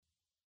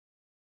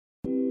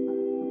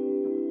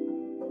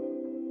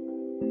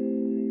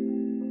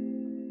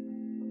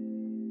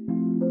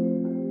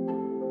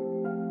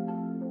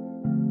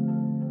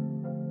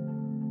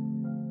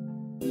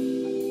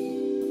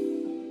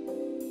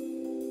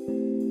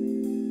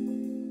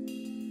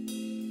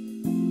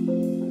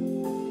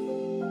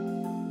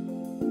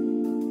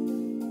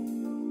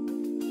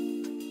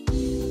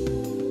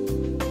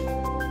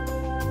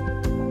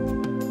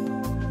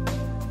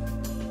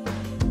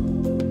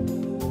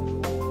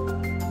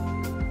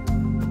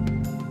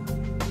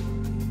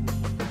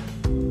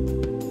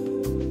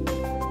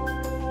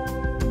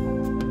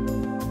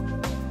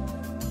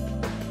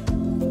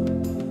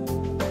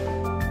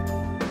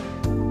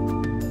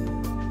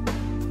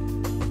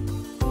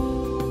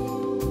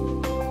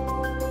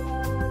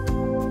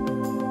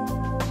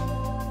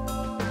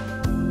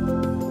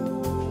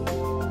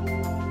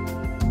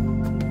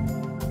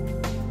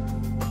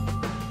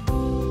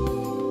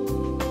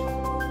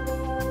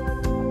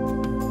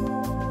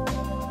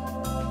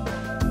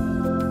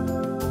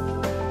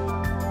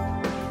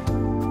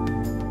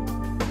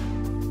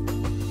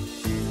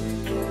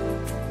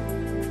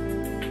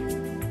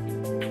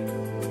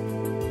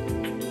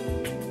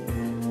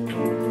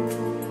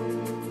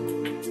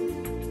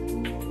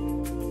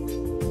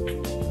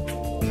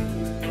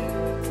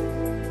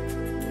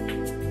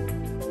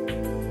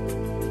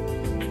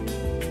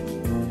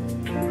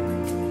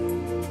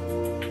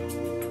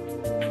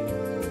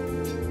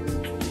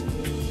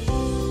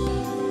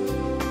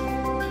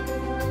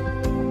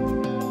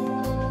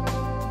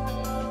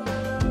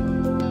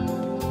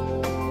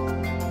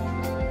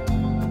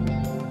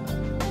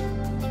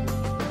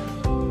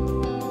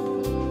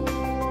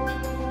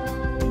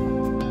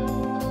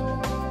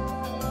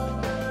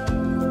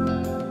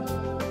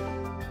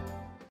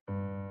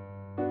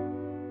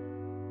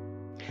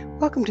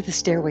Welcome to the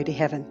Stairway to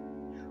Heaven.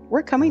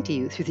 We're coming to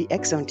you through the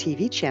X-Zone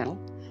TV channel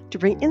to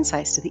bring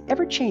insights to the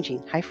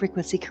ever-changing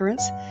high-frequency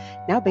currents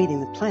now bathing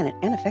the planet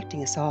and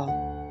affecting us all.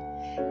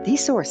 The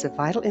source of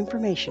vital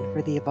information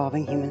for the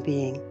evolving human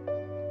being.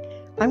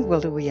 I'm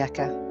Gwilda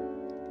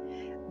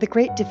Wiyaka. The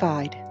Great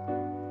Divide.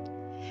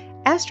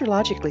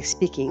 Astrologically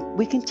speaking,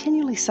 we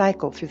continually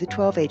cycle through the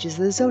 12 ages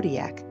of the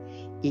zodiac,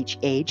 each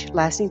age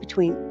lasting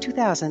between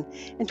 2,000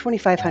 and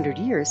 2,500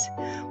 years,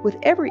 with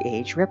every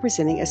age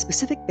representing a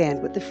specific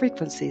bandwidth of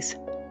frequencies.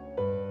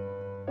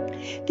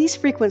 These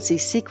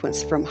frequencies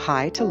sequence from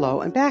high to low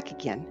and back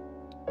again.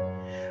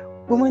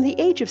 When we're in the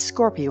age of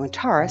Scorpio and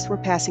Taurus, we're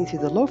passing through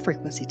the low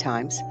frequency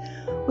times,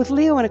 with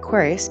Leo and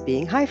Aquarius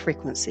being high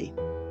frequency.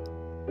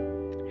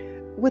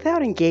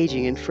 Without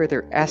engaging in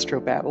further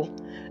astrobabble,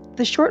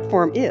 the short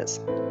form is,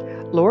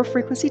 lower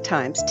frequency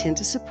times tend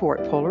to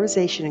support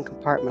polarization and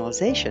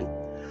compartmentalization,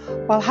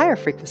 while higher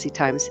frequency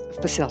times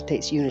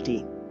facilitates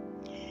unity.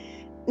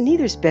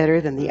 Neither's better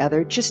than the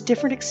other, just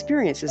different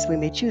experiences we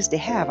may choose to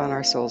have on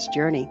our soul's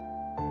journey.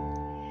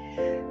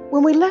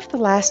 When we left the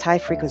last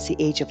high-frequency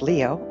age of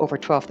Leo, over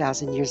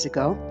 12,000 years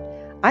ago,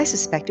 I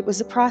suspect it was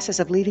the process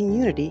of leaving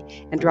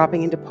unity and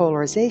dropping into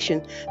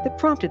polarization that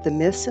prompted the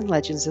myths and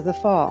legends of the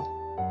fall.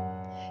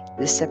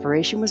 This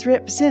separation was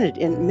represented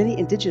in many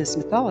indigenous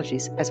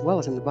mythologies as well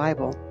as in the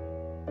Bible.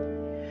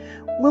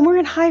 When we're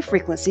in high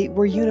frequency,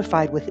 we're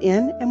unified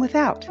within and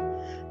without.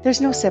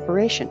 There's no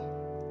separation.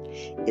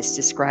 It's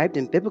described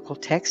in biblical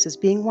texts as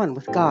being one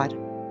with God.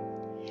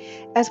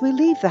 As we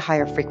leave the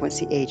higher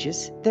frequency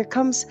ages, there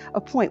comes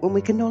a point when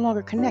we can no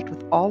longer connect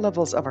with all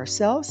levels of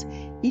ourselves,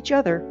 each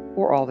other,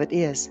 or all that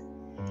is.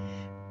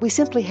 We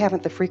simply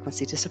haven't the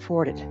frequency to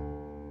support it.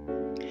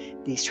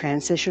 These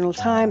transitional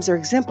times are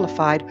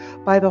exemplified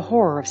by the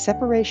horror of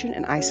separation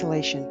and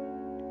isolation.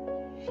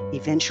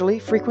 Eventually,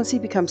 frequency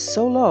becomes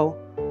so low,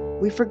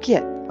 we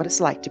forget what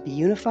it's like to be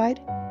unified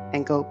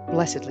and go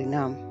blessedly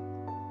numb.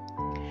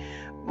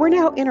 We're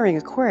now entering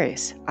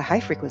Aquarius, a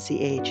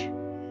high-frequency age.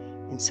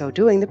 In so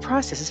doing, the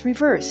process is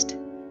reversed.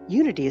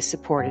 Unity is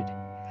supported,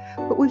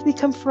 but we've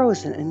become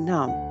frozen and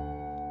numb.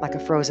 Like a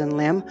frozen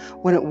limb,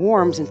 when it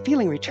warms and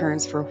feeling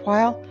returns for a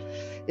while,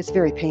 it's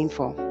very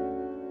painful.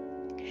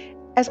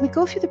 As we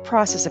go through the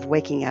process of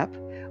waking up,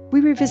 we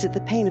revisit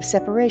the pain of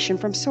separation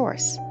from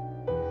Source.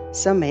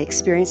 Some may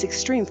experience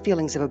extreme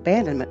feelings of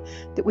abandonment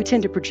that we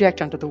tend to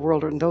project onto the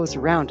world and those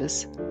around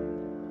us.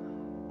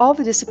 All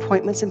the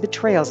disappointments and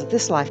betrayals of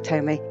this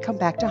lifetime may come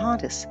back to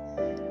haunt us.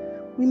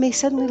 We may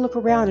suddenly look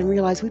around and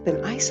realize we've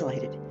been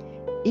isolated,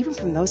 even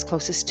from those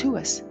closest to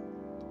us.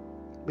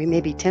 We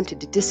may be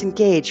tempted to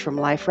disengage from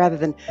life rather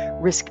than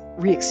risk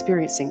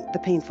re-experiencing the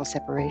painful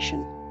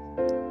separation.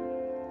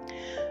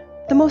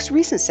 The most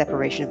recent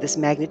separation of this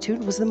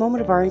magnitude was the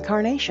moment of our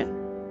incarnation.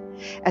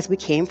 As we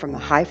came from the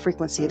high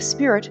frequency of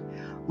spirit,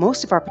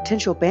 most of our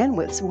potential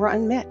bandwidths were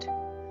unmet.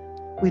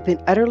 We've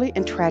been utterly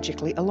and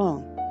tragically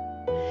alone.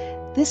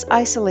 This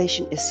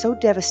isolation is so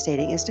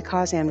devastating as to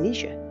cause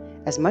amnesia,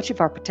 as much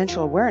of our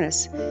potential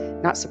awareness,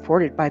 not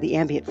supported by the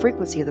ambient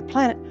frequency of the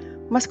planet,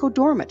 must go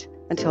dormant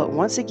until it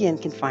once again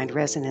can find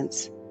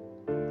resonance.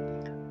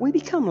 We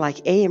become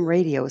like AM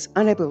radios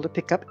unable to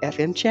pick up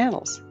FM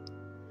channels.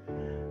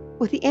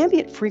 With the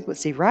ambient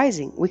frequency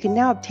rising, we can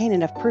now obtain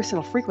enough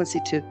personal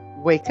frequency to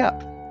wake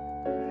up.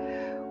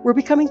 We're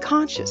becoming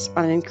conscious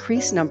on an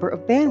increased number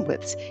of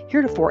bandwidths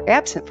heretofore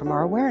absent from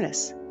our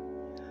awareness.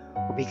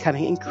 We're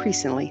becoming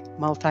increasingly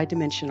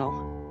multidimensional.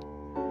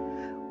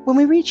 When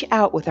we reach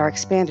out with our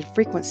expanded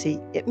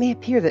frequency, it may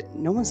appear that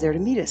no one's there to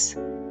meet us.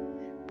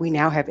 We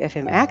now have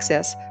FM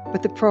access,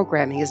 but the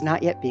programming is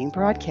not yet being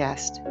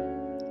broadcast.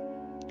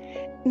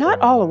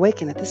 Not all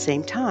awaken at the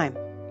same time.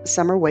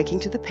 Some are waking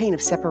to the pain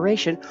of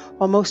separation,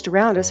 while most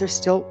around us are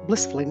still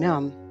blissfully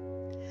numb.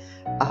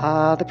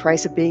 Ah, the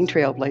price of being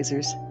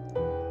trailblazers.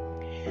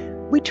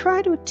 We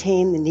try to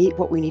attain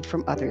what we need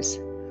from others,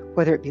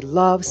 whether it be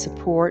love,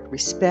 support,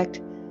 respect.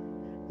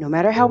 No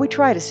matter how we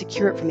try to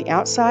secure it from the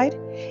outside,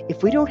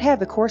 if we don't have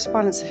the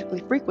correspondence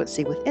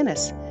frequency within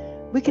us,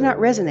 we cannot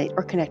resonate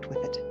or connect with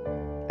it.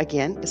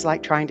 Again, it's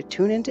like trying to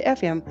tune into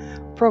FM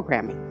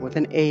programming with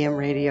an AM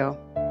radio.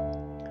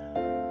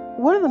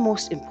 One of the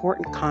most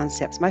important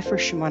concepts my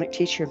first shamanic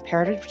teacher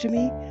imparted to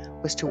me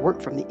was to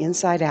work from the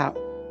inside out.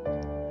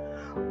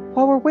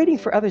 While we're waiting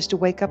for others to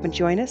wake up and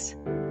join us,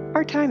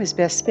 our time is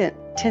best spent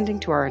tending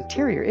to our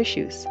interior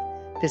issues,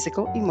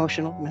 physical,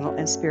 emotional, mental,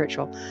 and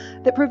spiritual,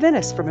 that prevent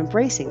us from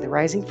embracing the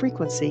rising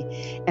frequency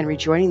and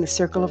rejoining the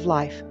circle of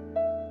life.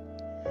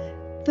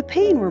 The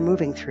pain we're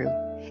moving through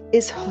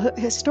is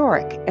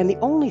historic and the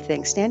only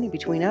thing standing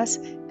between us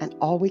and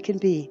all we can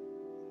be.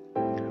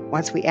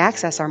 Once we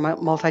access our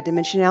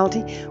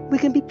multidimensionality, we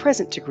can be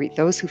present to greet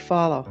those who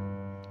follow.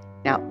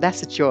 Now, that's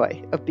the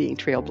joy of being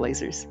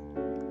trailblazers.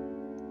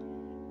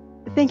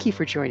 Thank you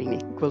for joining me,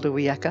 Gwilda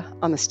Wiyaka,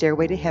 on the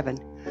Stairway to Heaven,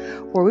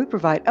 where we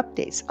provide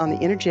updates on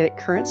the energetic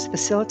currents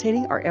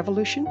facilitating our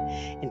evolution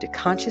into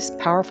conscious,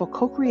 powerful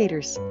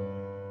co-creators.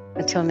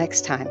 Until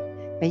next time,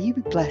 may you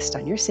be blessed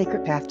on your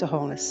sacred path to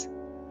wholeness.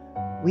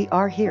 We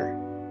are here.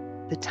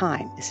 The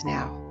time is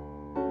now.